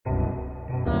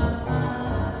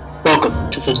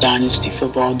to the Dynasty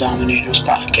Football Dominators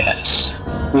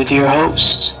podcast with your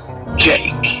hosts, Jake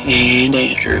and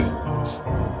Andrew.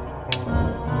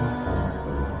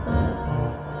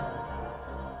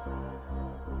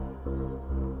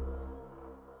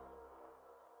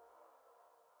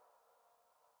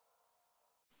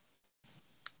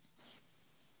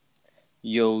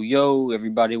 Yo,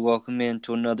 everybody, welcome in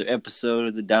to another episode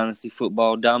of the Dynasty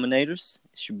Football Dominators.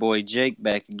 It's your boy Jake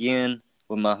back again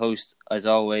with my host, as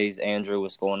always, Andrew.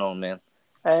 What's going on, man?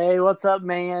 Hey, what's up,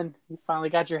 man? You finally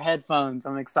got your headphones.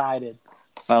 I'm excited.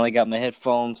 Finally got my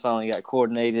headphones, finally got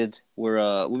coordinated.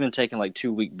 We've been taking like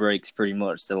 2-week breaks pretty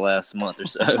much the last month or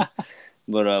so.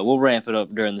 But we'll ramp it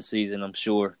up during the season, I'm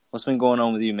sure. What's been going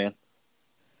on with you, man?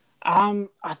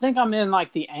 I think I'm in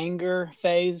like the anger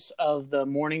phase of the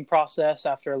mourning process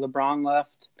after LeBron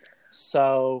left.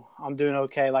 So I'm doing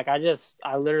okay. Like I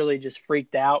literally just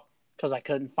freaked out because I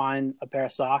couldn't find a pair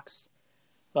of socks.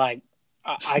 Like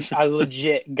I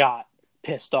legit got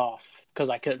pissed off because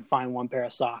I couldn't find one pair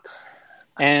of socks.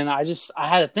 And I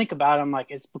had to think about it. I'm like,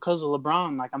 it's because of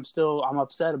LeBron. Like I'm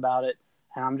upset about it.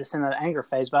 And I'm just in that anger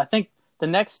phase. But I think the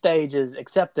next stage is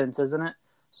acceptance, isn't it?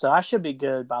 So I should be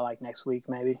good by like next week,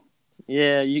 maybe.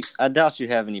 Yeah, I doubt you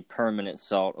have any permanent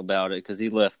salt about it because he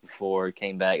left before he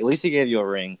came back. At least he gave you a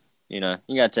ring. You know,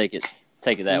 you got to take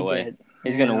it that way. Did.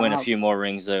 He's going to win a few more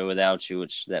rings, though, without you,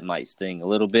 which that might sting a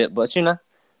little bit. But, you know,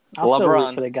 I'll still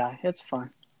root for the guy. It's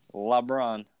fun.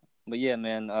 LeBron. But, yeah,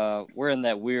 man, we're in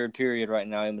that weird period right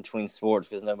now in between sports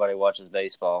because nobody watches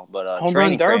baseball. But Home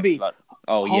Run Derby.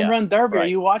 Home Run Derby. Right. Are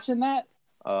you watching that?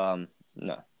 No.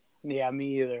 Yeah,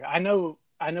 me either. I know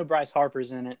Bryce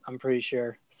Harper's in it, I'm pretty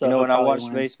sure. So you know, when I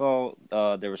watched baseball,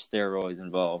 there were steroids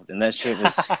involved. And that shit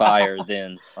was fire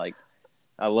then. Like,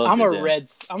 I loved it.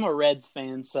 I'm a Reds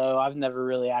fan, so I've never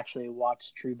really actually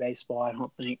watched true baseball, I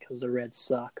don't think, because the Reds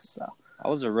suck. So I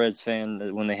was a Reds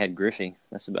fan when they had Griffey.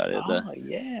 That's about it, though. Oh,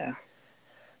 yeah.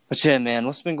 But yeah, man,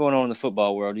 what's been going on in the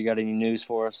football world? You got any news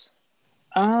for us?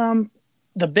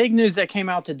 The big news that came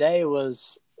out today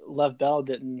was Lev Bell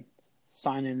didn't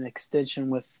sign an extension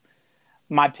with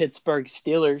my Pittsburgh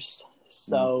Steelers.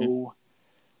 So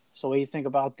what do you think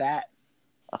about that?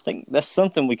 I think that's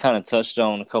something we kind of touched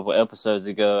on a couple episodes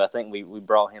ago. I think we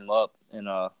brought him up, and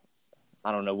I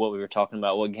don't know what we were talking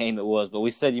about, what game it was, but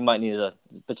we said you might need to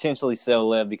potentially sell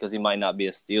Lev because he might not be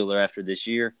a Steeler after this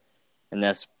year, and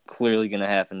that's clearly going to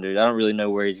happen, dude. I don't really know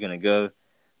where he's going to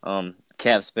go.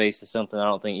 Cap space is something I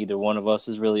don't think either one of us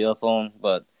is really up on,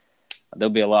 but there'll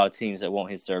be a lot of teams that want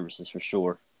his services for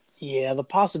sure. Yeah, the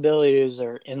possibilities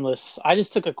are endless. I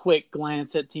just took a quick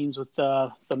glance at teams with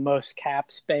the most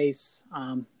cap space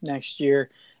next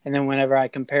year, and then whenever I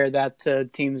compared that to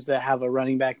teams that have a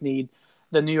running back need,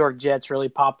 the New York Jets really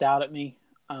popped out at me.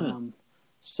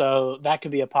 So that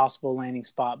could be a possible landing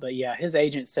spot. But, yeah, his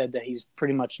agent said that he's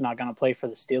pretty much not going to play for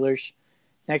the Steelers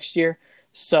next year.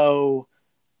 So,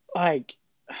 like,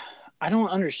 I don't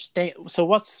understand. So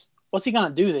what's he going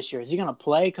to do this year? Is he going to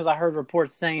play? Because I heard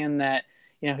reports saying that,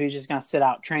 you know, he's just going to sit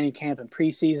out training camp and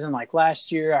preseason like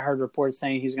last year. I heard reports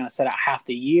saying he's going to sit out half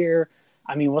the year.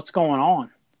 I mean, what's going on?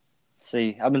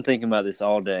 See, I've been thinking about this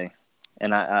all day,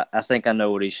 and I think I know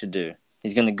what he should do.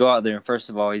 He's going to go out there, and first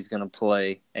of all, he's going to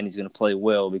play, and he's going to play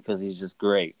well because he's just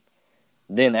great.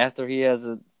 Then after he has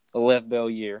a Lev Bell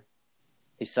year,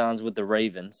 he signs with the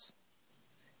Ravens,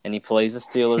 and he plays the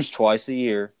Steelers twice a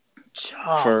year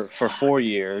for 4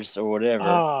 years or whatever.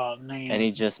 Oh, man. And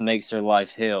he just makes their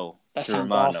life hell. That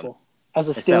sounds awful. As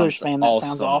a Steelers fan, that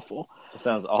sounds awful. It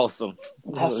sounds awesome.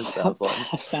 That's what it sounds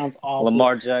like. That sounds awful.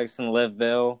 Lamar Jackson, Lev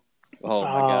Bell. Oh,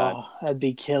 my God. That'd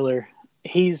be killer.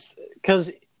 Because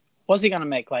what's he going to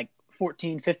make? Like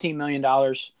 $15 million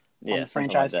on the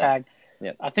franchise tag?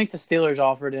 Yep. I think the Steelers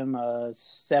offered him a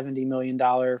 $70 million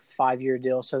 5-year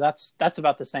deal. So that's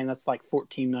about the same. That's like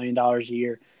 $14 million a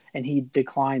year. And he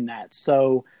declined that.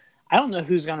 So I don't know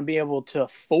who's going to be able to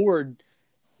afford,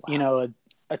 you know,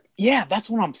 yeah, that's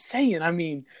what I'm saying. I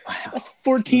mean, that's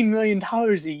 $14 million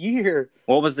a year.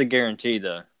 What was the guarantee,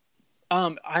 though? I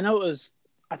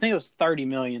think it was $30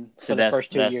 million for the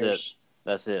first 2 years.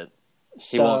 That's it.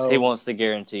 So, he wants the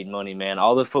guaranteed money, man.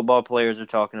 All the football players are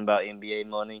talking about NBA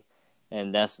money,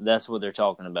 and that's what they're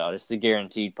talking about. It's the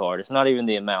guaranteed part. It's not even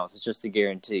the amounts. It's just the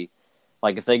guarantee.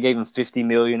 Like if they gave him $50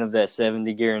 million of that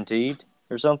 70 guaranteed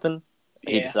or something,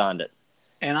 he'd signed it.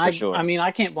 And I mean,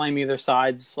 I can't blame either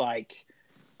sides. Like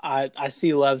I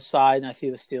see Lev's side and I see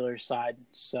the Steelers side.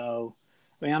 So,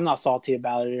 I mean, I'm not salty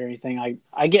about it or anything.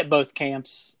 I get both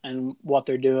camps and what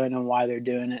they're doing and why they're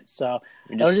doing it. So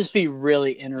it'll just be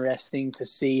really interesting to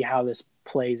see how this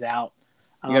plays out.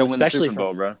 You got to win the Super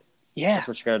Bowl, bro. Yeah. That's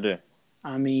what you got to do.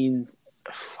 I mean,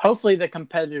 hopefully the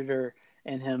competitor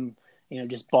in him,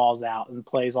 just balls out and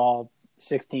plays all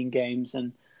 16 games,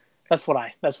 and that's what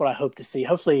I hope to see.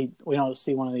 Hopefully we don't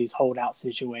see one of these holdout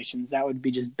situations. That would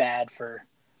be just bad for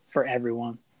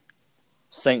everyone.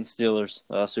 Saints Steelers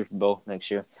Super Bowl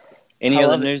next year. Any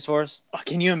other news for us? Oh,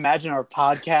 can you imagine our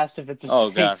podcast if it's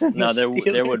Saints God, no, there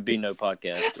would be no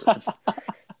podcast.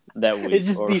 That week. It'd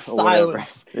just be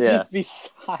silence. Yeah. Just be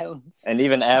silence. And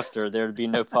even after, there'd be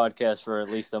no podcast for at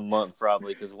least a month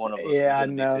probably because one of us is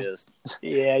going to be pissed.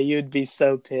 Yeah, you'd be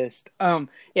so pissed. I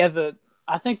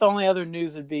think the only other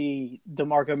news would be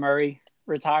DeMarco Murray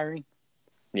retiring.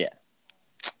 Yeah.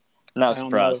 Not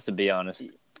surprised, to be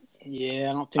honest. Yeah,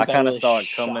 I don't think I kind of saw it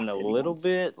coming a little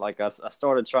bit. Like, I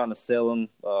started trying to sell him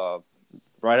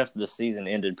right after the season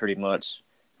ended pretty much,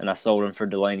 and I sold him for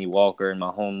Delanie Walker in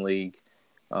my home league.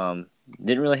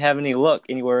 Didn't really have any luck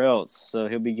anywhere else, so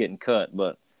he'll be getting cut.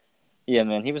 But yeah,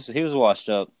 man, he was washed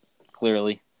up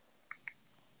clearly.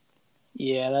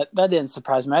 Yeah, that didn't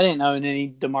surprise me. I didn't own any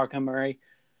DeMarco Murray,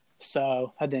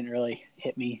 so that didn't really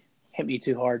hit me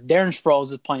too hard. Darren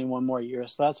Sproles is playing one more year,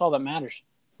 so that's all that matters.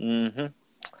 Mm-hmm.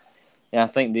 Yeah, I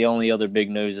think the only other big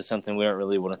news is something we don't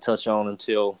really want to touch on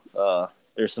until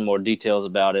there's some more details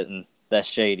about it, and that's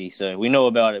shady. So we know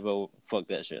about it, but fuck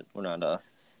that shit. We're not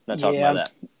talking about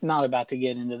that. Not about to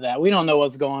get into that. We don't know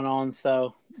what's going on,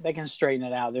 so they can straighten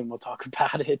it out. Then we'll talk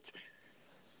about it.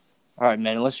 All right,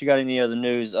 man. Unless you got any other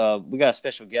news, we got a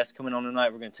special guest coming on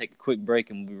tonight. We're going to take a quick break,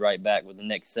 and we'll be right back with the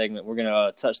next segment. We're going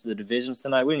to touch the divisions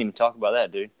tonight. We didn't even talk about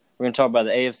that, dude. We're going to talk about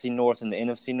the AFC North and the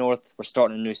NFC North. We're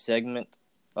starting a new segment.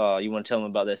 You want to tell them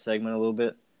about that segment a little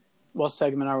bit? What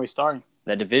segment are we starting?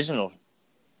 That divisional.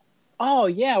 Oh,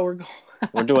 yeah. We're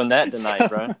doing that tonight,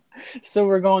 bro. So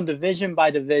we're going division by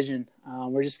division.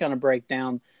 We're just going to break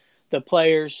down the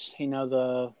players,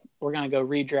 we're going to go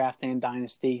redraft and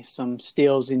dynasty, some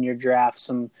steals in your draft,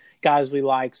 some guys we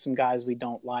like, some guys we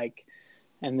don't like.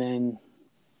 And then,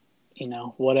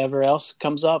 whatever else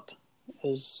comes up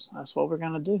that's what we're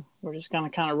going to do. We're just going to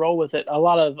kind of roll with it. A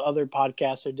lot of other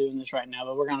podcasts are doing this right now,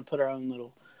 but we're going to put our own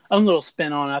little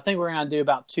spin on it. I think we're going to do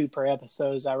about 2 per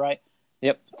episode. Is that right?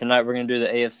 Yep. Tonight we're going to do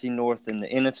the AFC North and the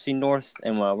NFC North,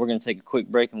 and we're going to take a quick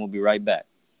break, and we'll be right back.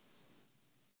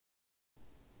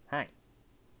 Hi.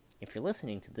 If you're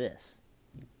listening to this,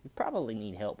 you probably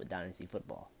need help with Dynasty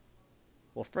Football.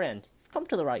 Well, friend, you've come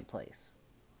to the right place.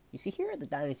 You see, here at the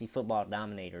Dynasty Football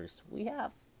Dominators, we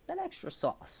have that extra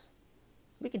sauce.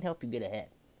 We can help you get ahead.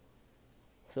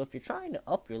 So if you're trying to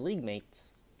up your league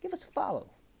mates, give us a follow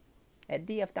at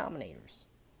DF Dominators.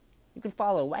 You can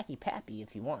follow Wacky Pappy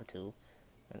if you want to,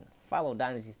 and follow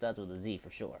Dynasty Studs with a Z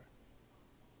for sure.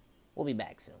 We'll be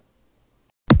back soon.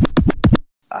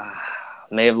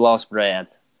 May have lost Brad.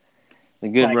 The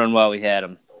good run while we had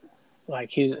him. Like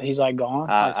he's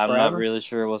gone? I'm not really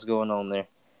sure what's going on there.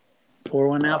 Pour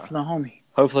one out for the homie.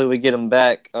 Hopefully we get him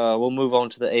back. We'll move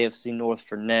on to the AFC North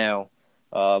for now.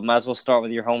 Might as well start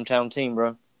with your hometown team,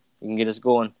 bro. You can get us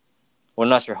going. Well,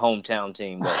 not your hometown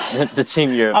team, but the team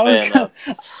you're a fan of.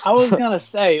 I was going to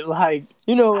say, I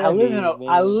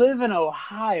live in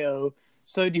Ohio,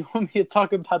 so do you want me to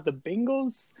talk about the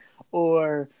Bengals?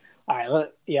 Or, all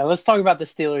right, let's talk about the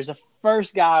Steelers. The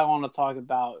first guy I want to talk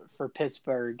about for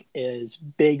Pittsburgh is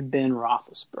Big Ben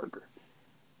Roethlisberger.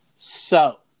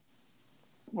 So,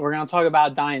 we're going to talk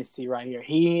about Dynasty right here.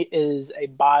 He is a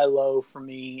buy low for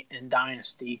me in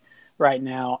Dynasty right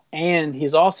now, and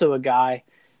he's also a guy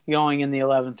going in the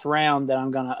 11th round that I'm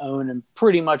going to own in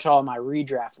pretty much all my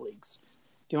redraft leagues.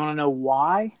 Do you want to know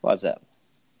why? Why's that?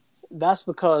 That's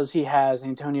because he has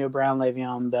Antonio Brown,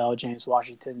 Le'Veon Bell, James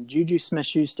Washington, Juju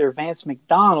Smith-Schuster, Vance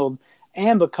McDonald,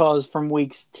 and because from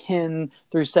weeks 10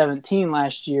 through 17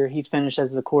 last year, he finished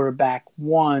as the quarterback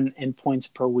 1 in points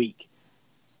per week.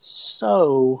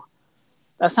 So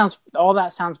that sounds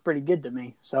pretty good to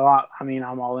me. So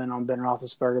I'm all in on Ben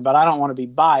Roethlisberger, but I don't want to be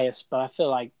biased. But I feel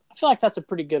like that's a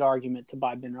pretty good argument to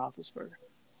buy Ben Roethlisberger.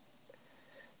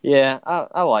 Yeah,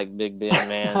 I like Big Ben,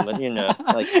 man, but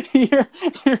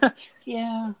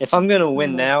yeah. If I'm gonna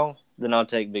win now, then I'll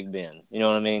take Big Ben. You know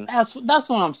what I mean? That's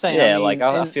what I'm saying. Yeah,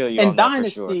 I feel you. And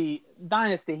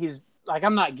Dynasty, he's like,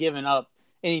 I'm not giving up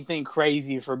anything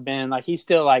crazy for Ben. Like, he's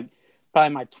still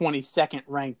probably my 22nd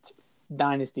ranked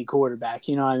Dynasty quarterback.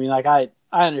 You know what I mean? Like, I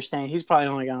understand he's probably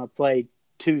only going to play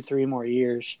 2-3 more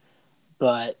years.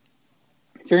 But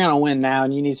if you're going to win now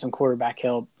and you need some quarterback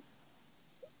help,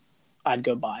 I'd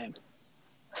go buy him.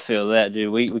 I feel that,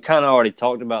 dude. We kind of already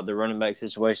talked about the running back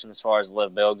situation as far as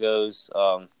Lev Bell goes.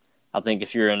 I think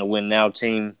if you're in a win now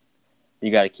team,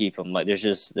 you got to keep him. Like,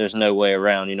 there's no way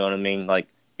around. You know what I mean? Like,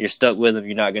 you're stuck with him.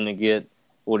 You're not going to get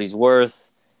what he's worth.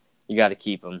 You got to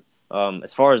keep him.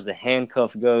 As far as the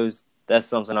handcuff goes, that's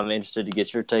something I'm interested to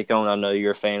get your take on. I know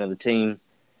you're a fan of the team.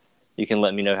 You can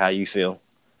let me know how you feel.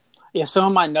 Yeah, some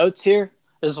of my notes here,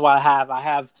 this is what I have. I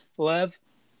have Lev, ...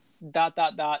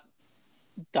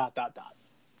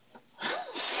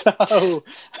 So,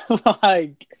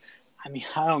 like, I mean,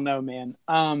 I don't know, man.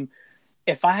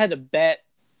 If I had to bet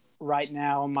right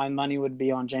now, my money would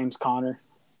be on James Conner.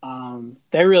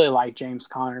 They really like James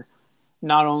Conner,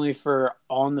 not only for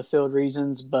on the field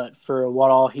reasons, but for what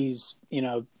all he's,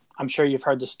 I'm sure you've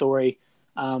heard the story,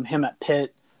 him at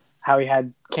Pitt, how he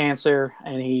had cancer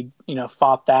and he,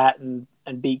 fought that and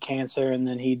beat cancer. And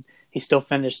then he still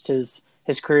finished his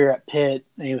career at Pitt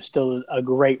and he was still a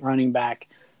great running back.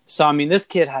 So, I mean, this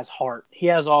kid has heart. He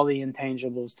has all the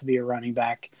intangibles to be a running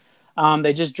back.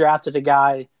 They just drafted a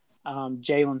guy,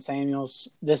 Jalen Samuels.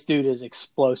 This dude is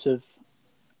explosive.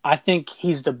 I think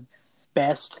he's the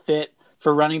best fit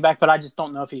for running back, but I just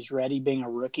don't know if he's ready being a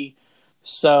rookie.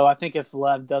 So I think if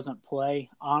Lev doesn't play,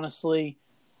 honestly,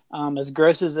 as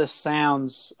gross as this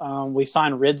sounds, we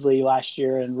signed Ridley last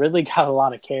year, and Ridley got a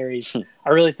lot of carries. I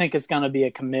really think it's going to be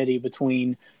a committee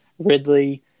between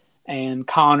Ridley and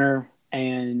Connor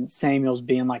and Samuels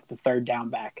being like the third down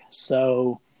back.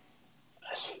 So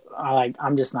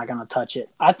I'm just not going to touch it.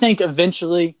 I think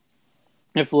eventually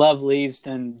if Lev leaves,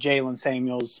 then Jalen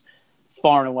Samuels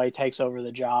far and away takes over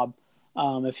the job.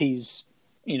 If he's,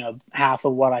 half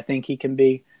of what I think he can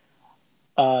be.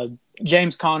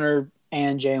 James Conner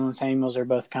and Jalen Samuels are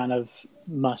both kind of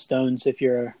must-owns if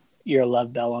you're a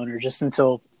Lev Bell owner, just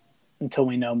until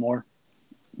we know more.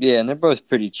 Yeah, and they're both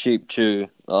pretty cheap too.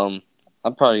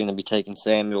 I'm probably going to be taking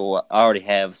Samuel. I already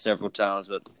have several times,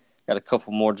 but got a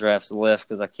couple more drafts left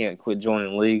because I can't quit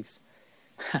joining leagues.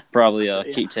 Probably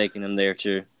keep taking him there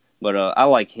too. But I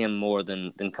like him more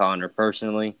than Connor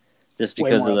personally, just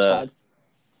because of upside. I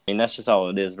mean, that's just all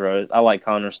it is, bro. I like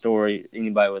Connor's story.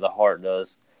 Anybody with a heart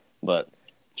does. But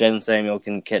Jalen Samuel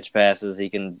can catch passes.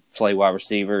 He can play wide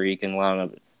receiver. He can line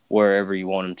up wherever you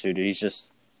want him to, dude.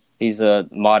 He's a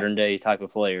modern-day type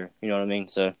of player. You know what I mean?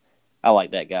 So I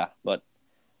like that guy. But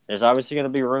there's obviously going to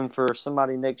be room for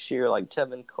somebody next year like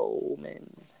Tevin Coleman.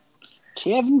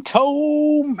 Tevin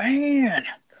Coleman.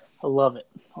 I love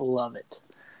it.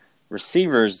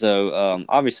 Receivers, though,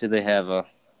 obviously they have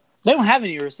They don't have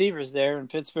any receivers there in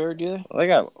Pittsburgh, do they? Well, they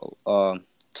got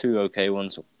two okay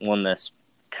ones. One that's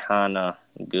kind of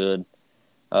good.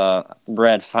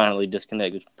 Brad finally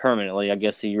disconnected permanently. I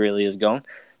guess he really is gone.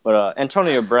 But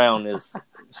Antonio Brown is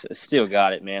still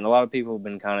got it, man. A lot of people have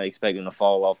been kind of expecting a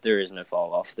fall off. There is no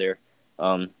fall off there.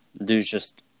 Dude's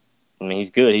just, I mean, he's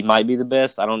good. He might be the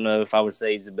best. I don't know if I would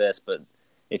say he's the best, but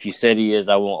if you said he is,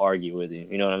 I won't argue with you.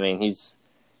 You know what I mean? He's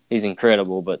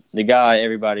incredible. But the guy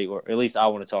everybody, or at least I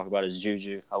want to talk about, is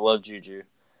Juju. I love Juju.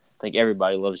 I think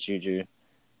everybody loves Juju.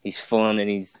 He's fun, and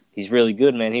he's really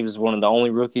good, man. He was one of the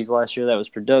only rookies last year that was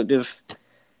productive.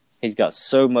 He's got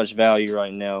so much value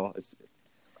right now.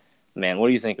 Man, what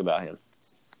do you think about him?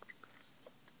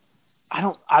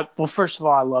 Well, first of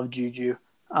all, I love Juju.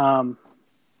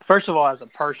 First of all, as a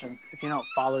person, if you don't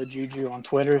follow Juju on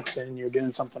Twitter, then you're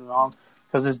doing something wrong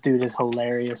because this dude is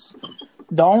hilarious.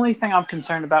 The only thing I'm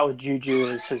concerned about with Juju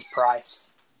is his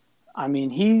price. I mean,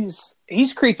 he's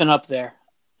creeping up there.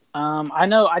 I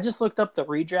know I just looked up the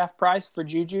redraft price for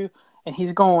Juju, and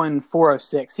he's going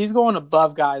 406. He's going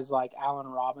above guys like Allen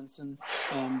Robinson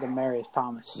and Demaryius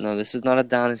Thomas. No, this is not a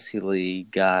dynasty league,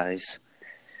 guys.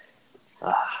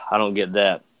 I don't get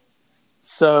that.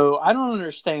 So I don't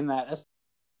understand that. As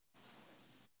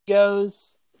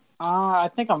goes, I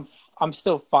think I'm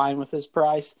still fine with his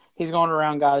price. He's going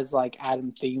around guys like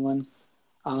Adam Thielen,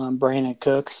 Brandon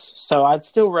Cooks. So I'd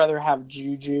still rather have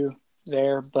Juju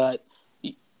there, but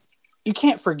you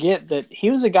can't forget that he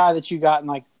was a guy that you got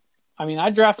in I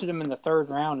drafted him in the third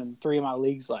round in 3 of my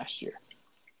leagues last year.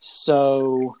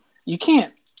 So you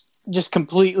can't just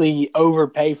completely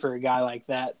overpay for a guy like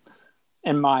that,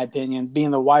 in my opinion,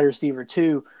 being the wide receiver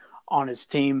 2 on his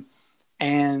team.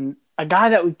 And a guy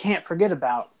that we can't forget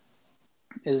about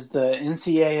is the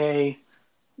NCAA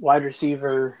wide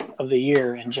receiver of the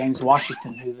year and James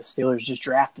Washington, who the Steelers just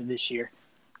drafted this year.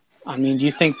 I mean, do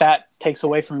you think that takes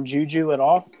away from Juju at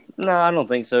all? No, I don't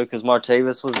think so, because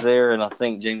Martavis was there, and I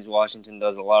think James Washington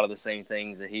does a lot of the same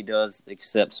things that he does,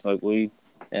 except smoke weed.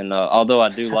 And although I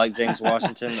do like James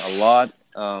Washington a lot,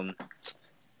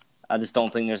 I just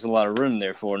don't think there's a lot of room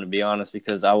there for him, to be honest,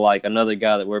 because I like another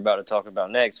guy that we're about to talk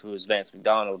about next, who is Vance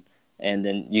McDonald. And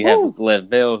then you have Lev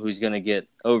Bell, who's going to get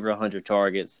over 100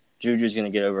 targets. Juju's going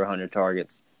to get over 100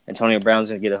 targets. Antonio Brown's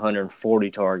going to get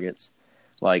 140 targets.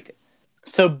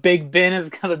 So Big Ben is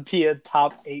going to be a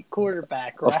top 8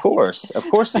 quarterback, right? Of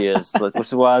course he is. Which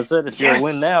is why I said if you're a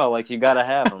win Yes. now, like you got to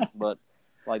have him. But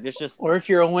like there's just Or if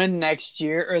you're a win next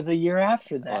year or the year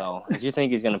after that. well, if you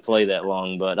think he's going to play that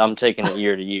long, but I'm taking it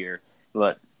year to year.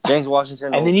 But James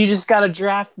Washington, And then you just got to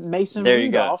draft Mason there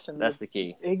you go. Rudolph. And That's the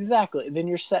key. exactly. Then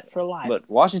you're set for life. But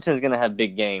Washington's going to have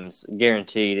big games,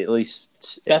 guaranteed, at least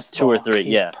best 2 or ball. 3.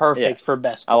 He's yeah, perfect yeah. for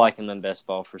best I ball. like him in best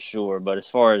ball for sure. But as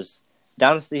far as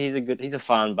Dynasty, he's a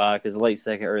fine buy because late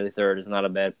second, early third is not a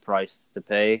bad price to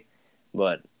pay.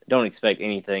 But don't expect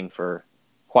anything for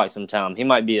quite some time. He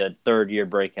might be a third-year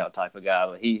breakout type of guy,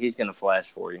 but he's going to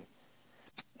flash for you.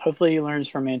 Hopefully he learns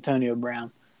from Antonio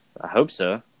Brown. I hope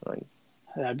so. Like,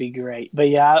 That'd be great. But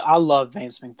yeah, I love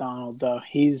Vance McDonald though.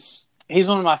 He's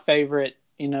one of my favorite,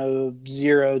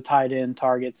 zero tight end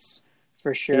targets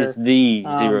for sure. he's the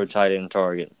zero tight end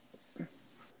target.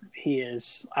 He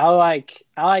is. I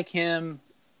like him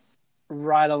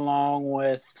right along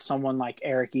with someone like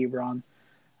Eric Ebron.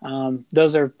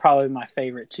 Those are probably my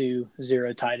favorite 2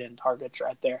 zero tight end targets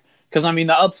right there. Because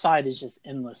the upside is just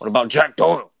endless. What about Jack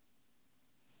Doyle?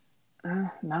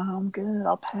 No, I'm good.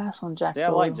 I'll pass on Jack Yeah,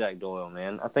 Doyle. I like Jack Doyle,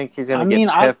 man. I think he's going to get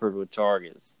peppered with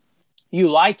targets.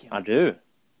 You like him. I do.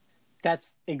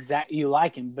 That's exact. You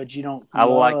like him, but you don't. I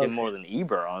like him more than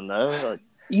Ebron, though. Like,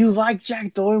 You like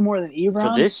Jack Doyle more than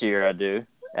Ebron? for this year, I do.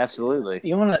 Absolutely. Do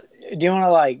you want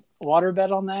to water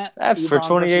bet on that? For Ebron versus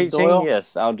 2018, Doyle?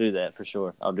 yes, I'll do that for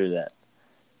sure. I'll do that.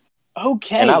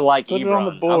 Okay. And I like Put Ebron. it on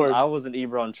the board. I was an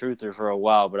Ebron truther for a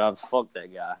while, but I've fucked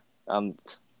that guy. And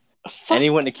he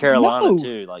went to Carolina,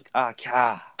 too. Like,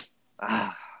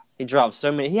 he dropped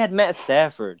so many. He had Matt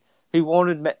Stafford.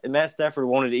 Matt Stafford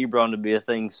wanted Ebron to be a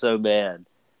thing so bad,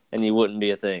 and he wouldn't be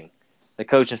a thing. The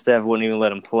coaching staff wouldn't even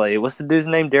let him play. What's the dude's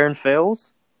name? Darren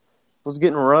Fells? Was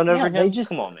getting run over him?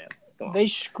 Come on, man. Come on. They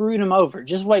screwed him over.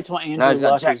 Just wait till Now Andrew he's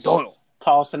got Luck Jack is Doyle.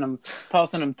 tossing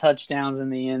him touchdowns in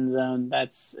the end zone.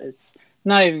 It's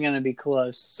not even going to be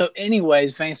close. So,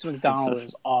 anyways, Vance McDonald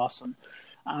is awesome.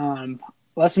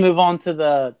 Let's move on to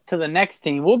the next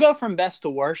team. We'll go from best to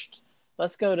worst.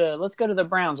 Let's go to the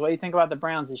Browns. What do you think about the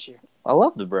Browns this year? I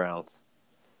love the Browns.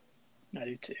 I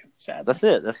do too. Sadly. That's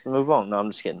it. Let's move on. No,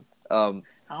 I'm just kidding.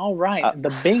 All right.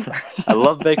 The big. I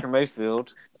love Baker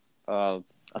Mayfield.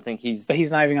 I think he's. But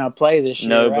he's not even going to play this year.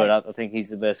 No, right? but I think he's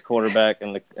the best quarterback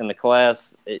in the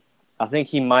class. I think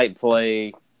he might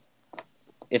play.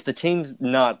 If the team's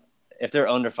not, if they're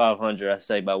under 500, I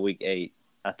say by week 8,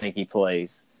 I think he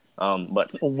plays.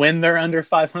 But when they're under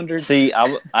 500, see,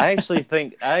 I actually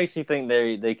think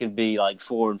they could be like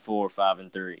 4-4,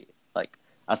 5-3. Like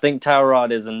I think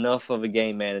Tyrod is enough of a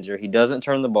game manager. He doesn't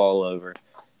turn the ball over.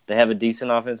 They have a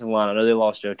decent offensive line. I know they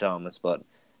lost Joe Thomas, but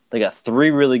they got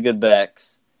 3 really good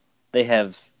backs. They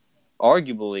have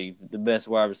arguably the best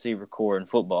wide receiver core in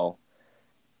football.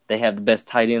 They have the best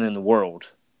tight end in the world.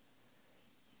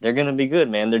 They're going to be good,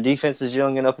 man. Their defense is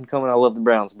young and up and coming. I love the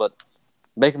Browns, but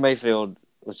Baker Mayfield,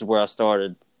 which is where I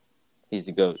started, he's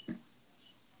the GOAT.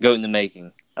 GOAT in the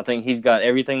making. I think he's got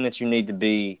everything that you need to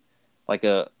be like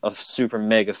a super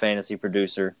mega fantasy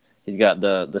producer. He's got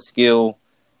the skill.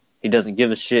 He doesn't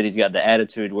give a shit. He's got the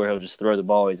attitude where he'll just throw the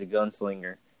ball. He's a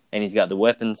gunslinger. And he's got the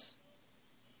weapons.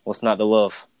 What's not to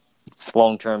love?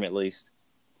 Long term, at least.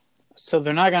 So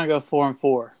they're not going to go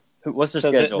 4-4. What's their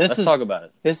schedule? Let's talk about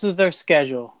it. This is their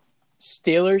schedule.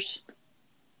 Steelers.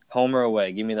 Home or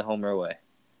away? Give me the home or away.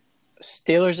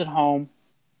 Steelers at home,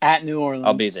 at New Orleans.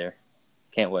 I'll be there.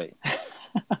 Can't wait.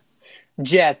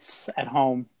 Jets at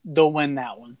home. They'll win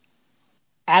that one.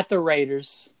 At the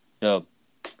Raiders. Dub.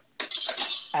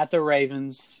 At the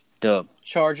Ravens. Dub.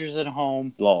 Chargers at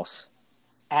home. Loss.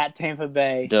 At Tampa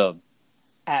Bay. Dub.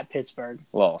 At Pittsburgh.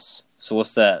 Loss. So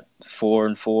what's that?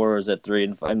 4-4, or is that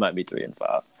 3-5? It might be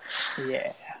 3-5.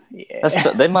 Yeah.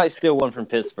 They might steal one from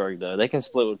Pittsburgh though. They can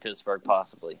split with Pittsburgh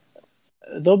possibly.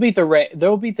 They'll beat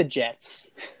the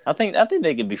Jets. I think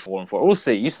they could be 4-4. We'll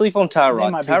see. You sleep on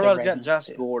Tyrod. Tyrod's got Josh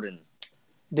Gordon.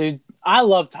 Dude, I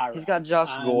love Tyrod. He's got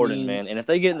Josh Gordon, man. And if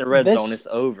they get in the red zone, it's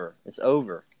over. It's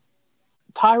over.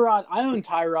 Tyrod, I own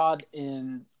Tyrod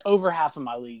in over half of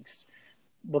my leagues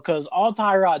because all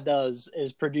Tyrod does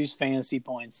is produce fantasy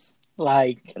points.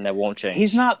 And that won't change.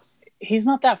 He's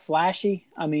not that flashy.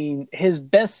 I mean, his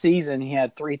best season, he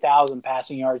had 3,000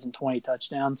 passing yards and 20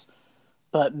 touchdowns.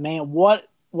 But, man, what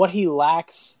he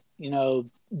lacks,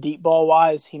 deep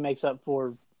ball-wise, he makes up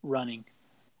for running.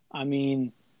 I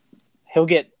mean, he'll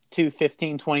get 2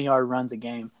 15, 20-yard runs a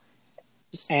game.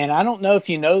 And I don't know if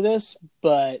you know this,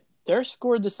 but they're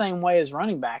scored the same way as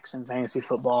running backs in fantasy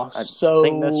football. I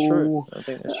think that's true.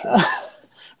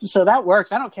 So that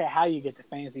works. I don't care how you get the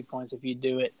fantasy points if you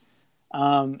do it.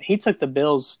 He took the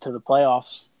Bills to the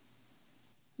playoffs.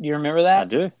 Do you remember I that?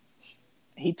 do.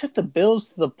 He took the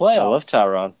Bills to the playoffs. I love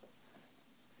Tyrod.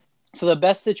 So the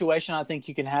best situation I think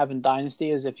you can have in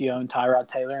Dynasty is if you own Tyrod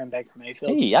Taylor and Baker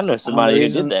Mayfield. Hey, I know somebody who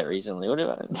did that recently. What do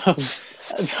I?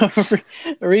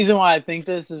 The reason why I think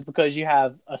this is because you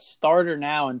have a starter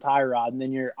now in Tyrod, and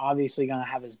then you're obviously going to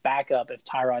have his backup if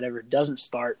Tyrod ever doesn't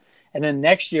start. And then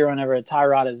next year, whenever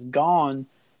Tyrod is gone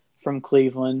from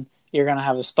Cleveland, you're going to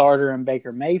have a starter in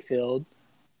Baker Mayfield,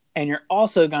 and you're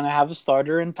also going to have a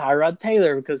starter in Tyrod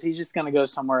Taylor because he's just going to go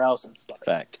somewhere else and start.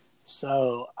 Fact.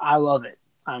 So I love it.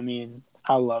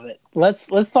 I love it. Let's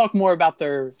talk more about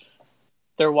their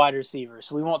wide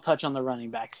receivers. We won't touch on the running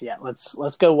backs yet.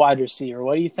 Let's go wide receiver.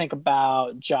 What do you think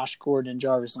about Josh Gordon and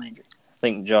Jarvis Landry? I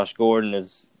think Josh Gordon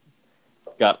has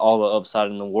got all the upside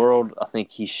in the world. I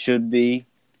think he should be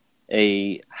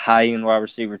a high-end wide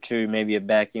receiver 2, maybe a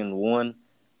back-end 1,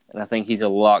 and I think he's a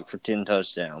lock for 10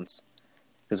 touchdowns.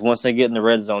 Because once they get in the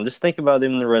red zone, just think about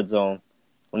them in the red zone.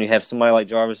 When you have somebody like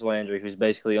Jarvis Landry who's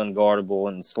basically unguardable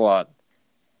in the slot,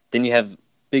 then you have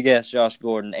big-ass Josh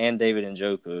Gordon and David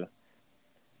Njoku.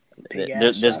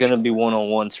 There's going to be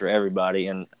one-on-ones for everybody,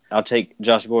 and I'll take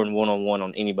Josh Gordon one-on-one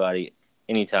on anybody,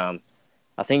 anytime.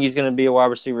 I think he's going to be a wide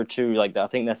receiver 2. Like, I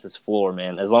think that's his floor,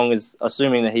 man.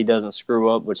 Assuming that he doesn't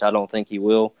screw up, which I don't think he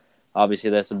will. Obviously,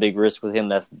 that's a big risk with him.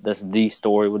 That's the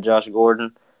story with Josh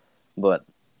Gordon. But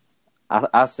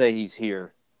I say he's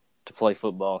here to play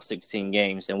football 16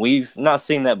 games, and we've not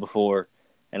seen that before.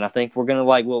 And I think we're going to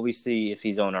like what we see if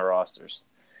he's on our rosters.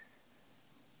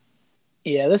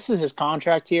 Yeah, this is his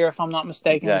contract year, if I'm not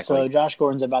mistaken. Exactly. So Josh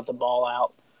Gordon's about to ball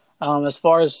out. As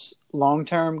far as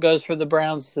long-term goes for the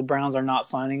Browns are not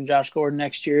signing Josh Gordon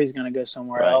next year. He's going to go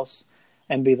somewhere else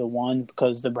and be the one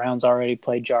because the Browns already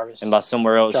played Jarvis. And by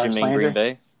somewhere else, Jarvis you mean Landry. Green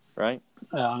Bay, right?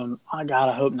 I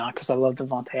gotta hope not because I love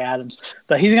Devontae Adams.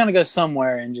 But he's going to go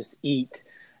somewhere and just eat.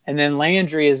 And then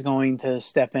Landry is going to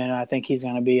step in. I think he's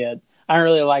going to be I don't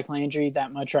really like Landry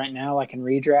that much right now, like in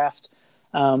redraft.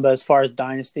 But as far as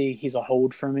Dynasty, he's a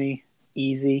hold for me,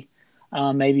 easy.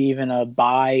 Maybe even a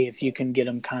buy if you can get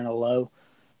him kind of low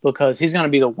because he's going to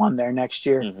be the one there next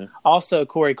year. Mm-hmm. Also,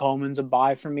 Corey Coleman's a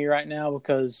buy for me right now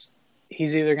because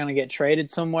he's either going to get traded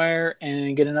somewhere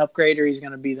and get an upgrade or he's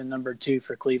going to be the number 2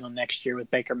 for Cleveland next year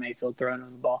with Baker Mayfield throwing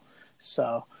him the ball.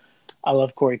 So I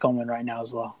love Corey Coleman right now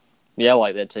as well. Yeah, I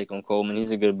like that take on Coleman.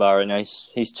 He's a good buy right now.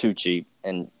 He's too cheap.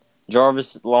 And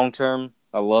Jarvis, long-term,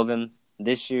 I love him.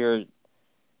 This year,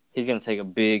 he's going to take a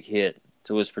big hit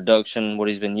to his production, what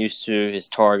he's been used to, his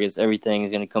targets, everything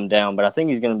is going to come down. But I think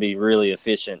he's going to be really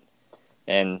efficient,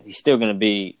 and he's still going to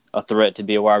be a threat to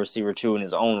be a wide receiver 2 in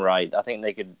his own right. I think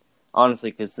they could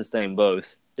sustain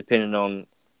both, depending on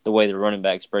the way the running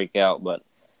backs break out. But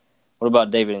what about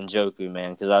David Njoku,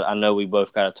 man? Because I know we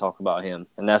both got to talk about him,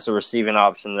 and that's a receiving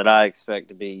option that I expect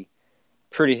to be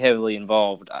pretty heavily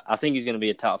involved. I think he's going to be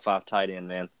a top 5 tight end,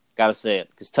 man. Got to say it,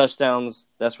 because touchdowns,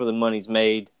 that's where the money's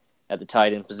made at the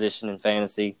tight end position in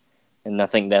fantasy, and I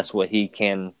think that's what he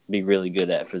can be really good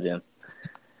at for them.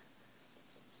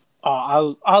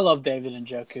 I love David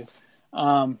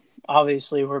Njoku.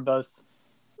 Obviously, we're both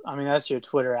 – I mean, that's your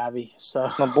Twitter, Abby. So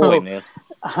My boy, man.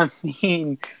 I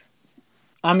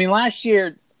mean, last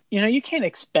year, you can't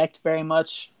expect very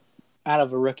much out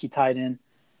of a rookie tight end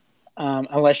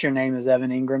unless your name is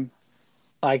Evan Ingram.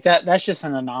 Like, that's just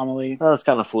an anomaly. Well, that's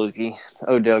kind of fluky.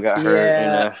 Odell got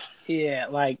hurt, Yeah,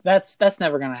 like that's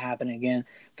never going to happen again.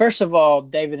 First of all,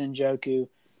 David Njoku,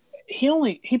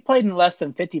 he played in less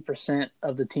than 50%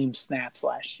 of the team's snaps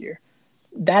last year.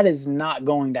 That is not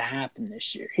going to happen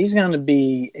this year. He's going to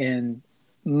be in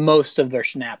most of their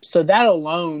snaps. So that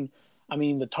alone, I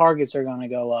mean, the targets are going to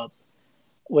go up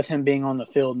with him being on the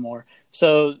field more.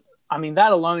 So, I mean,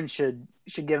 that alone should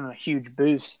give him a huge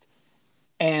boost.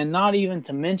 And not even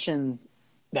to mention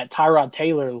that Tyrod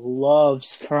Taylor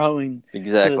loves throwing to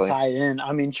the tight end.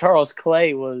 I mean, Charles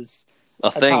Clay was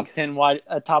a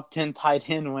top 10 tight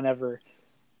end whenever.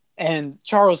 And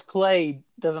Charles Clay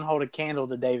doesn't hold a candle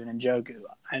to David Njoku.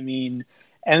 I mean,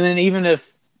 and then even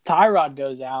if Tyrod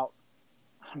goes out,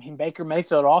 I mean, Baker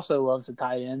Mayfield also loves the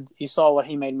tight end. You saw what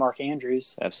he made Mark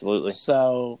Andrews. Absolutely.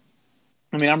 So,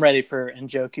 I mean, I'm ready for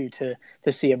Njoku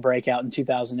to see a breakout in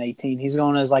 2018. He's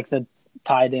going as like the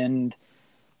tight end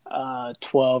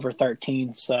 12 or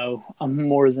 13. So I'm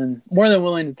more than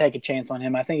willing to take a chance on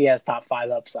him. I think he has top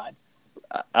 5 upside.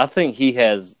 I think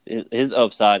his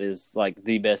upside is like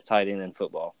the best tight end in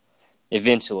football.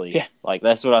 Eventually. Yeah. Like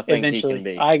that's what I think he can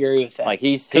be. I agree with that. Like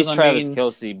he's Travis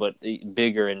Kelce, but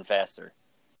bigger and faster.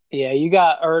 Yeah, you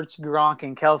got Ertz, Gronk,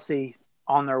 and Kelce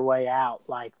on their way out.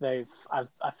 Like I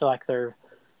feel like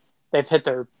they've hit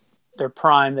their their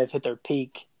prime, they've hit their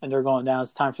peak, and they're going down.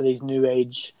 It's time for these new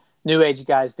age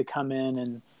guys to come in,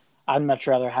 and I'd much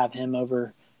rather have him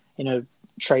over,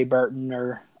 Trey Burton,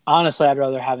 or honestly, I'd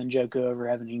rather have Njoku over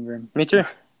Evan Ingram. Me too.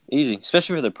 Easy,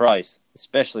 especially for the price.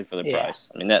 Price.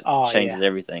 I mean, that changes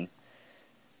everything.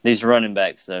 These running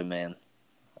backs, though, man.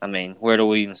 I mean, where do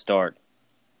we even start?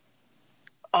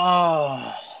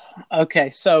 Oh, okay.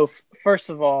 So first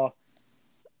of all,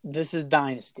 this is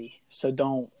Dynasty, so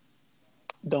don't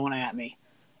at me.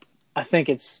 I think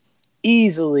it's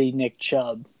easily Nick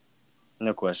Chubb.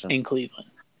 No question. In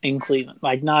Cleveland.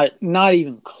 Like, not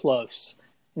even close.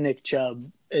 Nick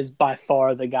Chubb is by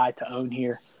far the guy to own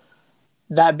here.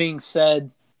 That being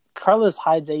said, Carlos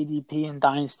Hyde's ADP in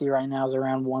Dynasty right now is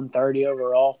around 130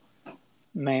 overall.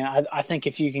 Man, I think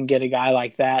if you can get a guy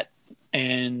like that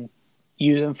and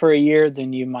use him for a year,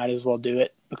 then you might as well do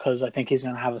it, because I think he's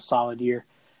going to have a solid year.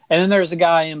 And then there's a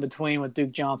guy in between with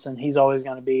Duke Johnson. He's always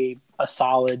going to be a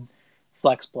solid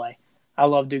flex play. I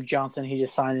love Duke Johnson. He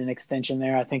just signed an extension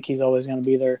there. I think he's always going to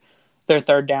be their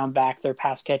third down back, their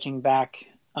pass catching back,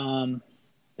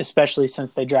 especially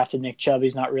since they drafted Nick Chubb.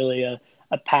 He's not really a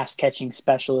pass catching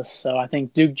specialist. So I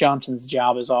think Duke Johnson's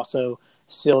job is also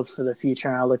sealed for the future,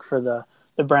 and I look for the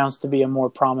Browns to be a more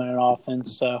prominent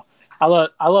offense. So I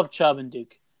love Chubb and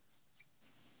Duke.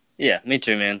 Yeah, me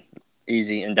too, man.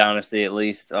 Easy in Dynasty, at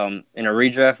least. In a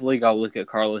redraft league, I'll look at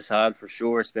Carlos Hyde for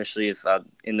sure, especially if I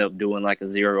end up doing like a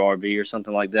 0 RB or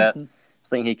something like that. Mm-hmm. I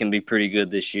think he can be pretty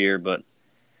good this year, but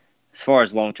as far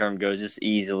as long-term goes, just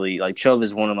easily, like, Chubb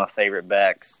is one of my favorite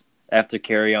backs. After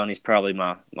Kerryon, he's probably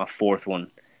my fourth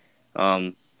one.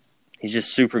 He's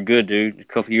just super good, dude. A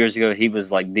couple years ago, he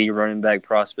was like the running back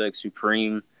prospect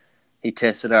supreme. He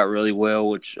tested out really well,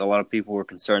 which a lot of people were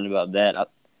concerned about that.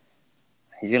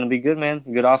 He's going to be good, man.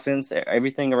 Good offense.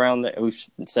 Everything around there. We've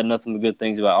said nothing but good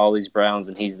things about all these Browns,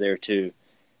 and he's there too.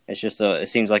 It's just it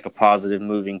seems like a positive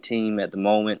moving team at the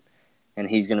moment, and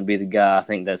he's going to be the guy. I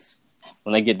think that's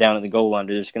when they get down at the goal line,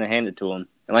 they're just going to hand it to him.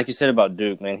 And like you said about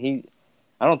Duke, man,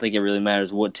 I don't think it really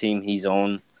matters what team he's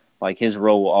on. Like, his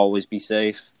role will always be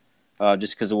safe.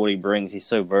 Just because of what he brings. He's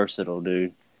so versatile,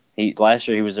 dude. Last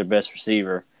year he was their best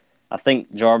receiver. I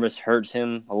think Jarvis hurts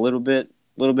him a little bit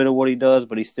of what he does,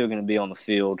 but he's still going to be on the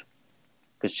field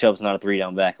because Chubb's not a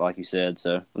 3-down back, like you said.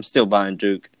 So I'm still buying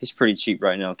Duke. He's pretty cheap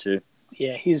right now, too.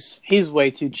 Yeah, he's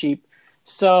way too cheap.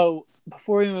 So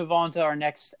before we move on to our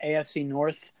next AFC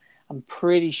North, I'm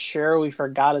pretty sure we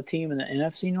forgot a team in the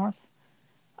NFC North.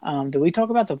 Did we talk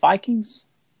about the Vikings?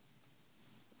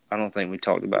 I don't think we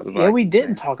talked about the Vikings. Yeah, we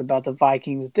didn't talk about the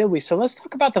Vikings, did we? So let's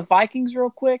talk about the Vikings real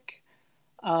quick.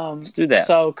 Let's do that.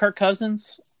 So Kirk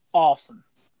Cousins, awesome,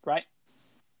 right?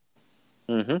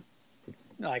 Mm-hmm.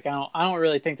 Like, I don't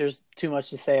really think there's too much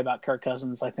to say about Kirk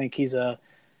Cousins. I think he's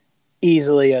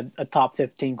easily a top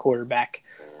 15 quarterback.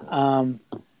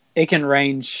 It can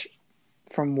range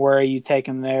from where you take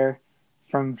him there,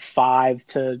 from 5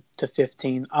 to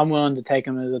 15. I'm willing to take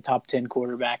him as a top 10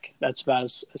 quarterback. That's about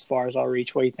as far as I'll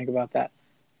reach. What do you think about that?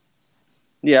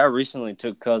 Yeah, I recently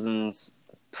took Cousins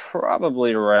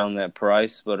probably around that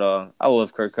price, but I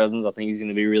love Kirk Cousins. I think he's going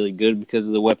to be really good because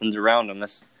of the weapons around him.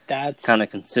 That's kind of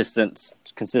consistent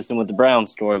with the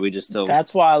Browns story we just told.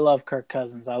 That's why I love Kirk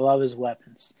Cousins. I love his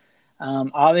weapons.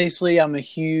 Obviously, I'm a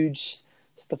huge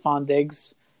Stephon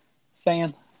Diggs fan.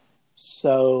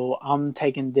 So I'm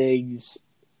taking Diggs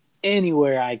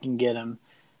anywhere I can get him.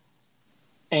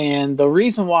 And the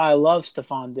reason why I love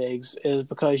Stephon Diggs is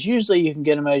because usually you can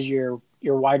get him as your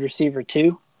wide receiver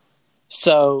too.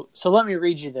 So let me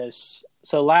read you this.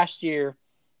 So last year,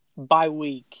 by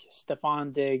week,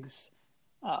 Stephon Diggs,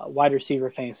 wide receiver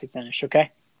fantasy finish,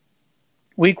 okay?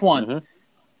 Week 1,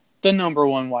 the number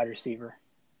 1 wide receiver.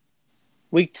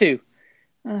 Week 2,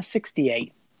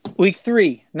 68. Week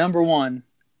 3, number 1.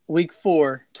 Week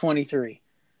 4, 23.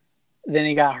 Then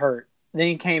he got hurt. Then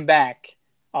he came back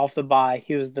off the bye.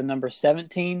 He was the number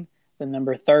 17, the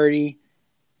number 30,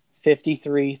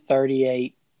 53,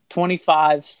 38,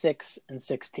 25, 6, and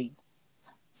 16.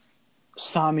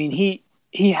 So, I mean,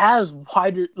 he has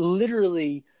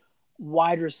literally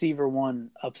wide receiver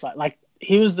 1 upside. Like,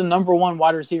 he was the number 1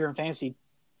 wide receiver in fantasy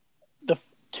the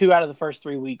 2 out of the first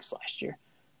 3 weeks last year.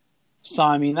 So,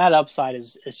 I mean, that upside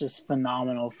is just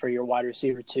phenomenal for your wide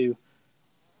receiver, too.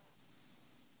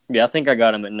 Yeah, I think I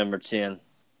got him at number 10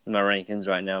 in my rankings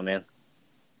right now, man.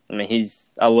 I mean,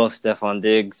 I love Stephon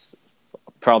Diggs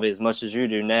probably as much as you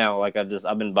do now. Like, I've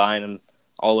been buying him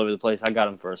all over the place. I got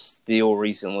him for a steal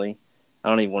recently. I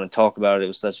don't even want to talk about it. It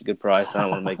was such a good price. I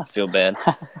don't want to make him feel bad.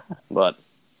 But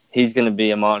he's going to be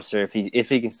a monster if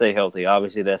he can stay healthy.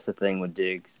 Obviously, that's the thing with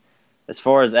Diggs. As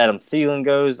far as Adam Thielen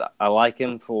goes, I like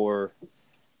him for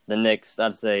the next,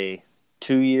 I'd say,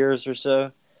 2 years or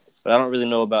so. But I don't really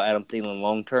know about Adam Thielen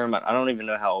long term. I don't even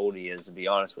know how old he is, to be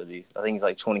honest with you. I think he's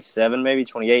like 27, maybe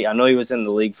 28. I know he was in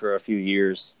the league for a few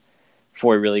years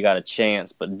before he really got a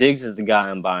chance. But Diggs is the guy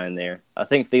I'm buying there. I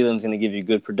think Thielen's going to give you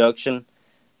good production,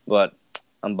 but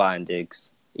I'm buying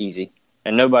Diggs. Easy.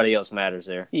 And nobody else matters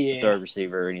there. Yeah. The third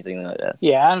receiver or anything like that.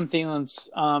 Yeah, Adam Thielen's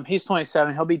he's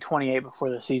 27. He'll be 28 before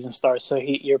the season starts. So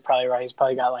you're probably right. He's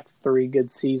probably got like 3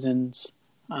 good seasons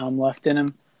left in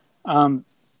him.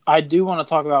 I do want to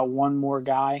talk about one more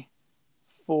guy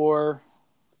for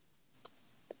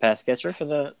Pass catcher? for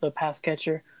the pass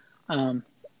catcher.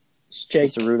 It's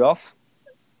Jake. Mr. Rudolph?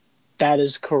 That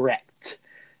is correct.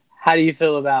 How do you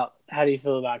feel about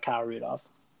Kyle Rudolph?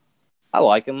 I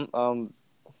like him.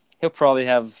 He'll probably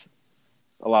have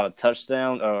a lot of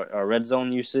touchdown or red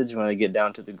zone usage when they get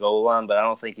down to the goal line, but I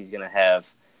don't think he's going to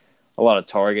have a lot of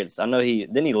targets. I know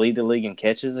didn't he lead the league in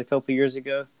catches a couple years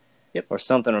ago? Yep. Or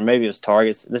something, or maybe it was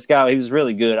targets. This guy, he was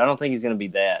really good. I don't think he's going to be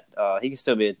that. He can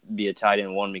still be a tight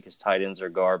end one because tight ends are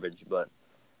garbage, but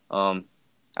I'm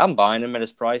buying him at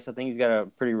his price. I think he's got a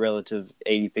pretty relative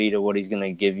ADP to what he's going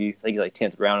to give you. I think he's like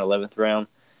 10th round, 11th round.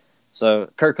 So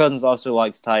Kirk Cousins also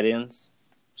likes tight ends,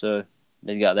 so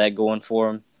they got that going for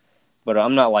him. But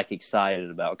I'm not like excited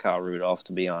about Kyle Rudolph,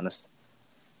 to be honest.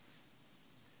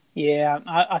 Yeah,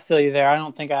 I feel you there. I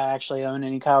don't think I actually own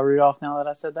any Kyle Rudolph now that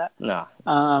I said that. Nah,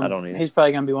 I don't either. He's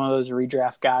probably going to be one of those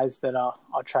redraft guys that I'll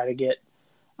try to get.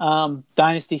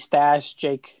 Dynasty Stash,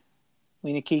 Jake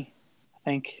Wieneke, I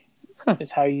think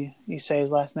is how you say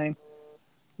his last name.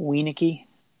 Wieneke.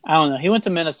 I don't know. He went to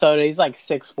Minnesota. He's like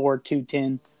 6'4",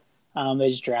 210. They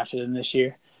just drafted him this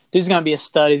year. Dude's going to be a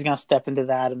stud. He's going to step into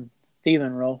that and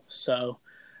Thielen role. So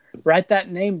write that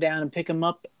name down and pick him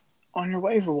up on your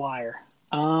waiver wire.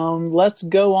 Let's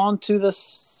go on to the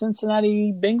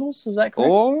Cincinnati Bengals. Is that correct?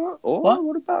 Or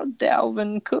what about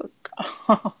Dalvin Cook?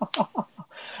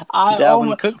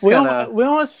 We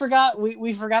almost forgot.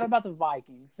 We forgot about the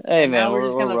Vikings. Hey man,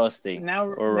 we're rusty. Now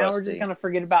we're just gonna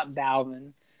forget about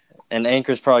Dalvin. And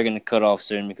Anchor's probably gonna cut off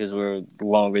soon because we're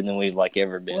longer than we've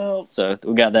ever been. Well, so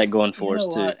we got that going for us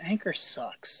too. Anchor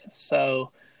sucks.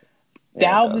 So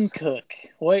Dalvin Cook.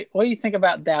 What do you think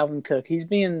about Dalvin Cook? He's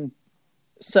being.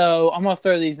 So I'm going to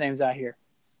throw these names out here.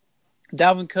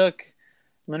 Dalvin Cook,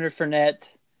 Leonard Fournette,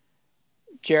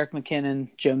 Jerick McKinnon,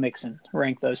 Joe Mixon.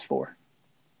 Rank those 4.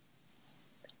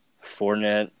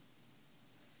 Fournette,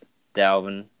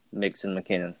 Dalvin, Mixon,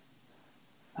 McKinnon.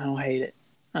 I don't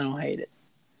hate it.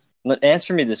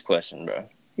 Answer me this question, bro.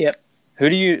 Yep. Who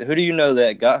do you know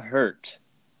that got hurt,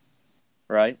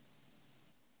 right?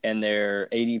 And their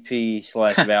ADP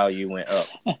 / value went up?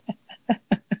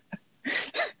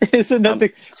 Isn't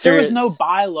that there was no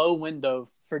buy low window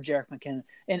for Jerick McKinnon.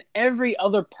 And every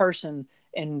other person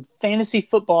in fantasy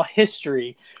football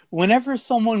history, whenever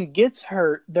someone gets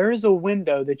hurt, there is a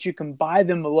window that you can buy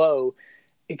them low,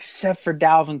 except for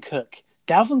Dalvin Cook.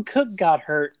 Dalvin Cook got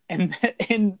hurt, and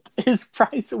his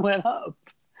price went up.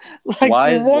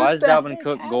 Why is Dalvin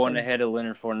Cook going ahead of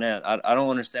Leonard Fournette? I don't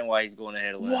understand why he's going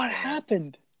ahead of Leonard Fournette. What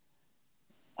happened?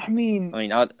 I mean, I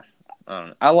don't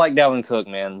know. I like Dalvin Cook,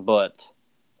 man, but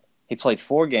he played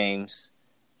 4 games.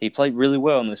 He played really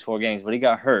well in those 4 games, but he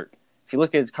got hurt. If you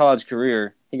look at his college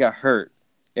career, he got hurt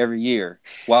every year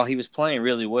while he was playing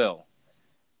really well.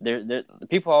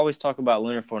 People always talk about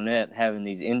Leonard Fournette having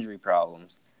these injury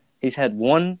problems. He's had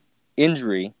one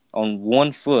injury on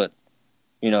one foot,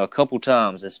 a couple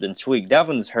times that's been tweaked.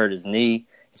 Dalvin's hurt his knee.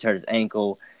 He's hurt his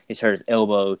ankle. He's hurt his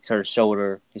elbow. He's hurt his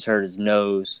shoulder. He's hurt his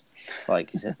nose.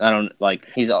 He's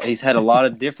had a lot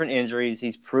of different injuries.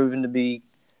 He's proven to be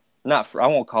I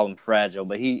won't call him fragile,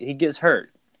 but he gets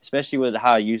hurt, especially with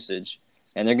high usage.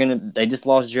 And they just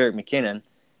lost Jerick McKinnon,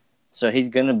 so he's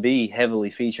gonna be heavily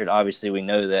featured. Obviously, we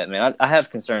know that, man. I have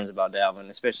concerns about Dalvin,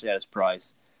 especially at his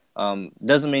price.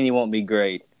 Doesn't mean he won't be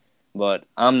great, but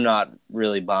I'm not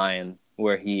really buying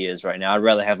where he is right now. I'd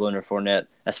rather have Leonard Fournette.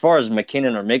 As far as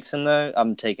McKinnon or Mixon, though,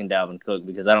 I'm taking Dalvin Cook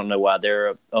because I don't know why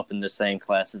they're up in the same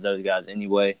class as those guys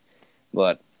anyway.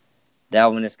 But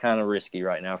Dalvin is kind of risky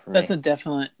right now for me. That's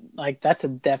a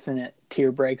definite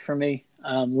tier break for me.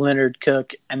 Leonard,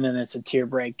 Cook, and then it's a tier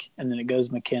break, and then it goes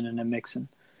McKinnon and Mixon.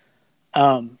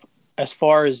 As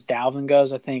far as Dalvin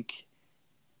goes, I think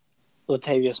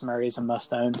Latavius Murray is a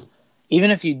must-own. Even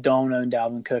if you don't own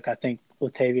Dalvin Cook, I think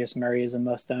Latavius Murray is a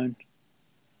must-own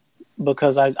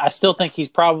because I still think he's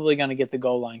probably going to get the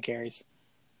goal line carries.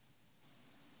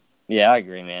 Yeah, I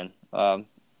agree, man.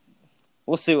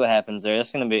 We'll see what happens there.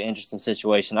 That's going to be an interesting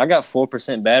situation. I got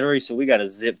 4% battery, so we got to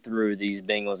zip through these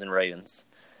Bengals and Ravens.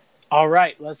 All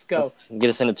right, let's go. Get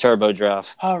us into turbo drive.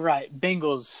 All right,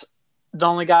 Bengals. The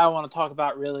only guy I want to talk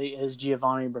about really is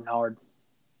Giovanni Bernard.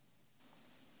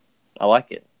 I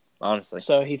like it, honestly.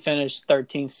 So he finished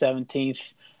 13th,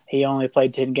 17th. He only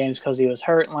played 10 games because he was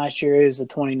hurt. And last year he was the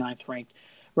 29th ranked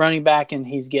running back, and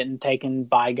he's getting taken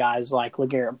by guys like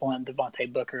LeGarrette Blount,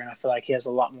 Devontae Booker, and I feel like he has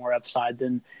a lot more upside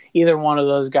than either one of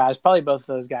those guys, probably both of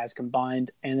those guys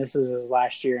combined. And this is his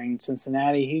last year in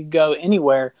Cincinnati. He could go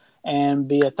anywhere and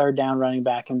be a third down running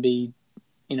back and be,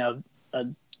 a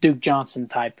Duke Johnson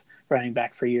type running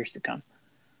back for years to come.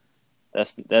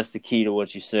 That's the key to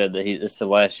what you said, that it's the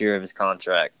last year of his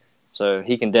contract. So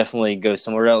he can definitely go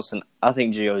somewhere else, and I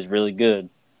think Gio is really good.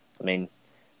 I mean,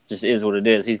 just is what it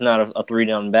is. He's not a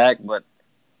three-down back, but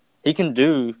he can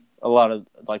do a lot of,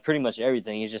 like, pretty much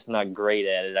everything. He's just not great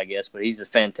at it, I guess, but he's a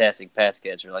fantastic pass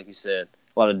catcher, like you said.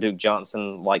 A lot of Duke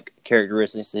Johnson-like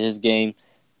characteristics to his game.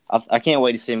 I can't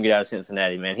wait to see him get out of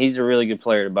Cincinnati, man. He's a really good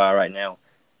player to buy right now.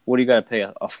 What do you got to pay,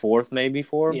 a fourth maybe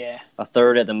for him? Yeah. A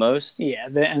third at the most? Yeah,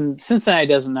 and Cincinnati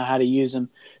doesn't know how to use him.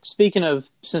 Speaking of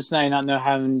Cincinnati not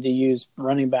having to use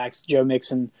running backs, Joe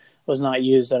Mixon was not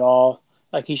used at all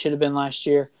like he should have been last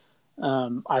year.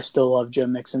 I still love Joe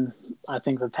Mixon. I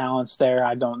think the talent's there.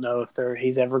 I don't know if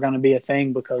he's ever going to be a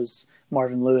thing because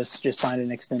Marvin Lewis just signed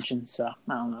an extension, so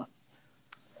I don't know.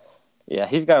 Yeah,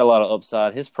 he's got a lot of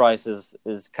upside. His price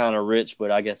is kind of rich,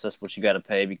 but I guess that's what you got to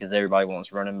pay because everybody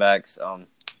wants running backs.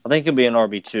 I think he'll be an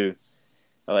RB2.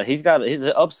 His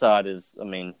upside is, I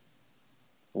mean,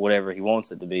 whatever he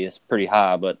wants it to be. It's pretty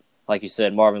high, but like you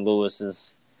said, Marvin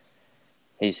Lewis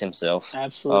he's himself.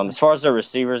 Absolutely. As far as the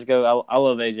receivers go, I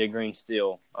love AJ Green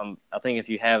still. I think if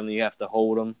you have him, you have to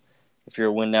hold him. If you're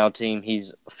a win now team,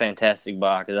 he's a fantastic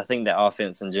buy because I think the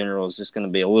offense in general is just going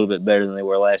to be a little bit better than they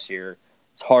were last year.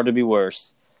 It's hard to be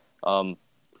worse. I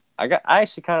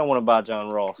actually kind of want to buy John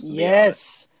Ross.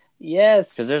 Yes.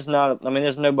 Because there's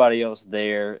nobody else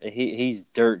there. He's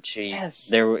dirt cheap. Yes.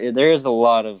 There is a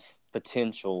lot of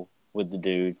potential with the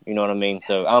dude. You know what I mean?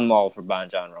 So I'm all for buying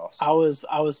John Ross. I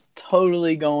was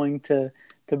totally going to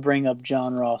bring up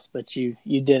John Ross, but you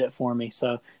did it for me.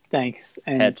 So thanks.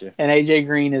 And Had to. And AJ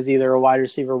Green is either a wide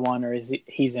receiver one or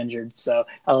he's injured. So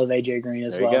I love AJ Green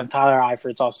as well. And Tyler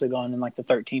Eifert's also going in like the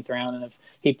 13th round, and if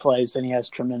he plays, then he has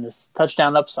tremendous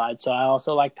touchdown upside. So I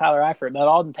also like Tyler Eifert, but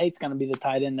Alden Tate's going to be the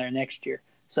tight end there next year.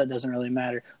 So it doesn't really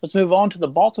matter. Let's move on to the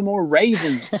Baltimore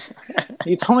Ravens.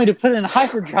 You told me to put in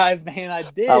hyperdrive, man. I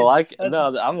did. I like it.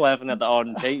 No, I'm laughing at the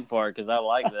Alden Tate part because I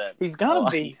like that. He's gonna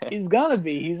be. He's gonna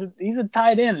be. He's a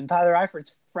tight end, and Tyler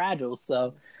Eifert's fragile.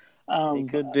 So he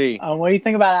could be. What do you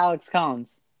think about Alex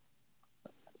Collins?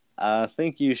 I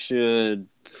think you should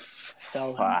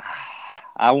sell him.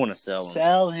 I want to sell him.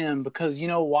 Sell him because you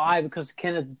know why? Because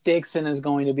Kenneth Dixon is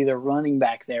going to be the running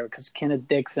back there. Because Kenneth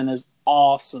Dixon is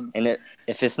awesome. And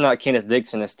if it's not Kenneth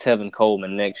Dixon, it's Tevin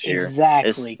Coleman next year.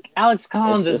 Exactly. Alex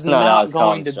Collins is not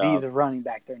going to be the running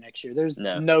back there next year. There's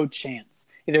no chance.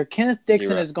 Either Kenneth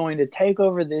Dixon is going to take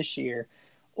over this year,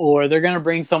 or they're going to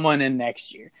bring someone in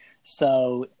next year.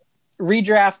 So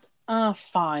redraft,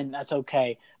 fine, that's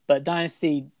okay. But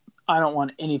dynasty, I don't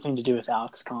want anything to do with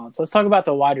Alex Collins. Let's talk about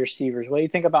the wide receivers. What do you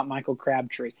think about Michael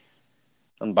Crabtree?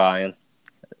 I'm buying.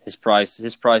 His price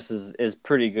is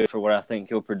pretty good for what I think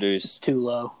he'll produce. It's too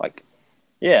low.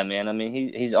 Yeah, man. I mean,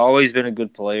 he's always been a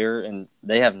good player, and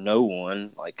they have no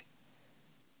one.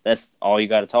 That's all you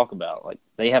got to talk about.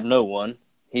 They have no one.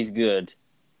 He's good.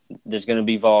 There's going to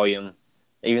be volume,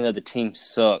 even though the team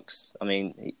sucks. I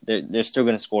mean, they're still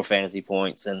going to score fantasy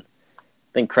points, and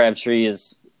I think Crabtree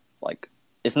is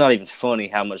it's not even funny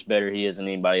how much better he is than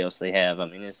anybody else they have. I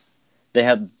mean, they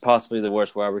have possibly the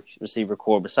worst wide receiver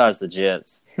core besides the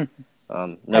Jets.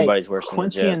 Nobody's worse than the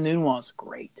Jets. Quincy Enunwa's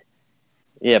great.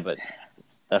 Yeah, but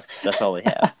that's all they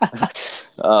have.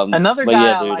 Another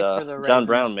guy I like for the Ravens. John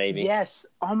Brown, maybe. Yes.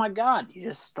 Oh, my God. You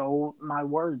just stole my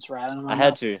words right out of my mouth. I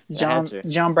had to.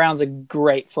 John Brown's a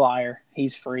great flyer.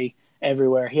 He's free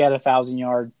everywhere. He had a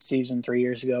 1,000-yard season 3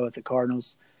 years ago with the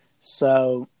Cardinals.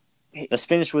 So let's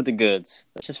finish with the goods.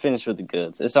 Let's just finish with the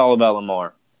goods. It's all about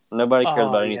Lamar. Nobody cares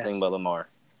about anything but Lamar.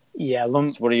 Yeah.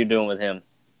 So what are you doing with him?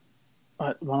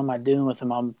 What am I doing with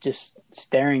him? I'm just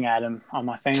staring at him on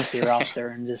my fantasy roster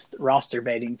and just roster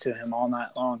baiting to him all night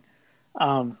long.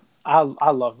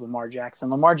 I love Lamar Jackson.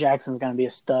 Lamar Jackson's going to be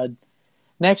a stud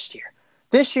next year.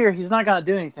 This year, he's not going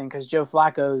to do anything because Joe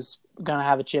Flacco's going to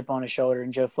have a chip on his shoulder,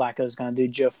 and Joe Flacco's going to do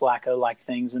Joe Flacco-like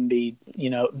things and be,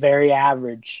 very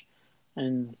average.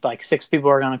 And 6 people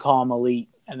are going to call him elite,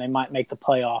 and they might make the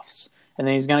playoffs. And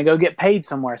then he's going to go get paid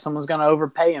somewhere. Someone's going to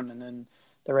overpay him, and then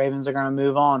the Ravens are going to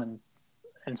move on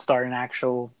and start an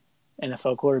actual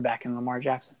NFL quarterback in Lamar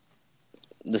Jackson.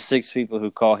 the 6 people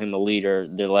who call him a leader,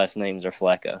 their last names are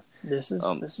Flacco. This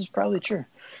is probably true.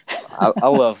 I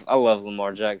love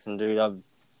Lamar Jackson, dude.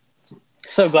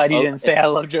 So glad you didn't say I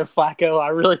love Joe Flacco. I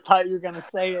really thought you were going to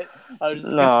say it. I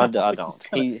don't.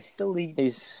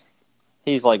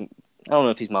 He's like, I don't know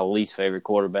if he's my least favorite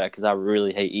quarterback because I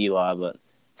really hate Eli, but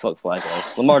fuck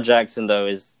Flacco. Lamar Jackson though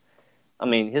I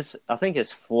think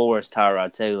his floor is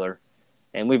Tyrod Taylor,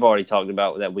 and we've already talked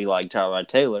about that we like Tyrod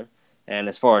Taylor. And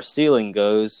as far as ceiling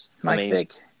goes, Mike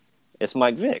Vick. It's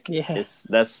Mike Vick. Yeah.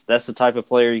 That's the type of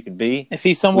player you could be. If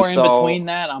he's somewhere in between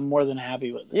that, I'm more than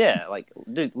happy with it. Yeah,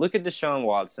 dude, look at Deshaun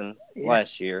Watson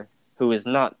last year, who is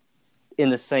not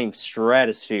in the same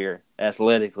stratosphere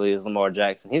athletically as Lamar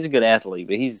Jackson. He's a good athlete,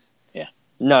 but he's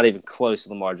not even close to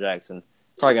Lamar Jackson.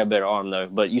 Probably got a better arm though.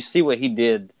 But you see what he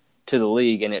did to the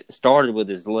league, and it started with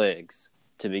his legs.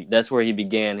 That's where he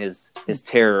began his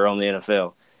terror on the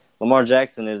NFL. Lamar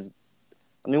Jackson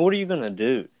what are you gonna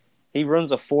do? He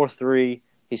runs a 4.3.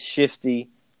 He's shifty.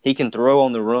 He can throw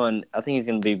on the run. I think he's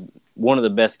going to be one of the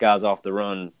best guys off the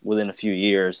run within a few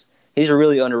years. He's a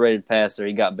really underrated passer.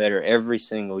 He got better every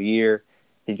single year.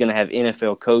 He's going to have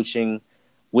NFL coaching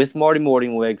with Marty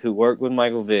Mornhinweg, who worked with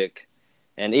Michael Vick.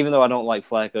 And even though I don't like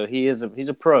Flacco, he's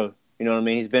a pro. You know what I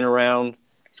mean? He's been around.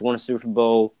 He's won a Super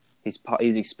Bowl.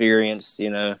 He's experienced.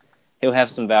 You know, he'll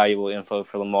have some valuable info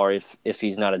for Lamar if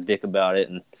he's not a dick about it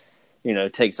and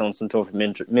takes on some sort of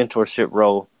mentorship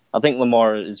role. I think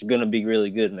Lamar is going to be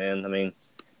really good, man. I mean,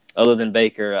 other than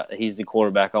Baker, he's the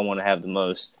quarterback I want to have the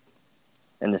most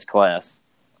in this class.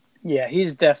 Yeah,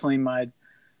 he's definitely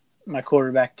my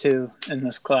quarterback too in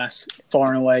this class, far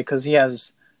and away, because he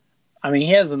has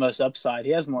the most upside.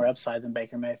 He has more upside than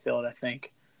Baker Mayfield, I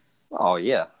think. Oh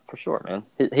yeah, for sure, man.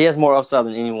 He has more upside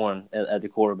than anyone at the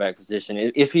quarterback position.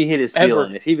 If he hit his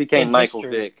ceiling, if he became Michael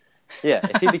Vick,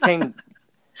 if he became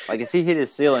if he hit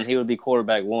his ceiling, he would be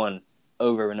quarterback one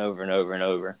over and over and over and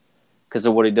over because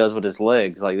of what he does with his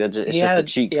legs. It's just a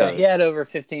cheat code. Yeah, he had over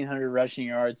 1,500 rushing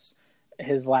yards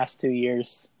his last 2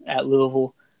 years at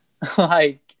Louisville.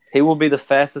 He will be the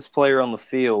fastest player on the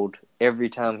field every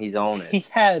time he's on it.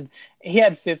 He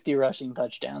had 50 rushing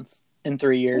touchdowns in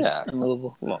 3 years in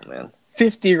Louisville. Come on, man.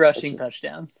 50 rushing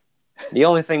touchdowns. The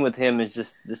only thing with him is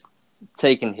just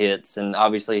taking hits and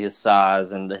obviously his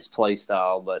size and his play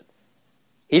style, but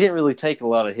he didn't really take a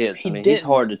lot of hits. He's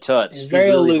hard to touch. He's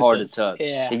really elusive. hard to touch.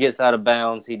 Yeah. He gets out of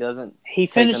bounds. He doesn't. He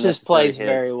finishes plays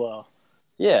very well.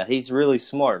 Yeah, he's really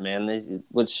smart, man.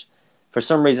 Which, for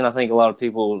some reason, I think a lot of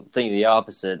people think the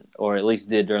opposite, or at least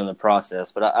did during the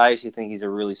process. But I actually think he's a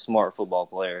really smart football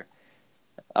player.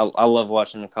 I love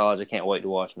watching him in college. I can't wait to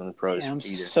watch him in the pros. I'm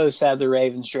so sad the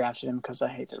Ravens drafted him because I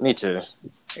hate the Ravens.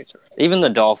 Me too. Even the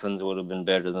Dolphins would have been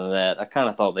better than that. I kind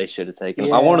of thought they should have taken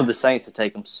him. Yeah. I wanted the Saints to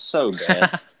take him so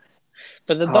bad.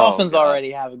 But the Dolphins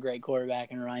already have a great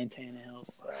quarterback in Ryan Tannehill.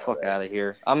 So. Fuck out of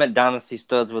here. I'm at Dynasty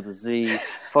Studs with a Z.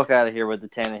 Fuck out of here with the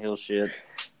Tannehill shit.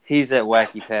 He's at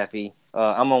Wacky Pappy.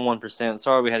 I'm on 1%.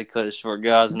 Sorry we had to cut it short,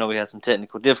 guys. I know we had some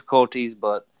technical difficulties,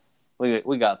 but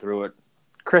we got through it.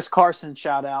 Chris Carson,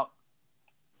 shout out.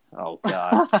 Oh,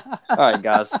 God. All right,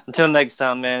 guys. Until next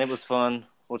time, man. It was fun.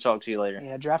 We'll talk to you later.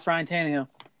 Yeah, draft Ryan Tannehill.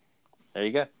 There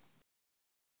you go.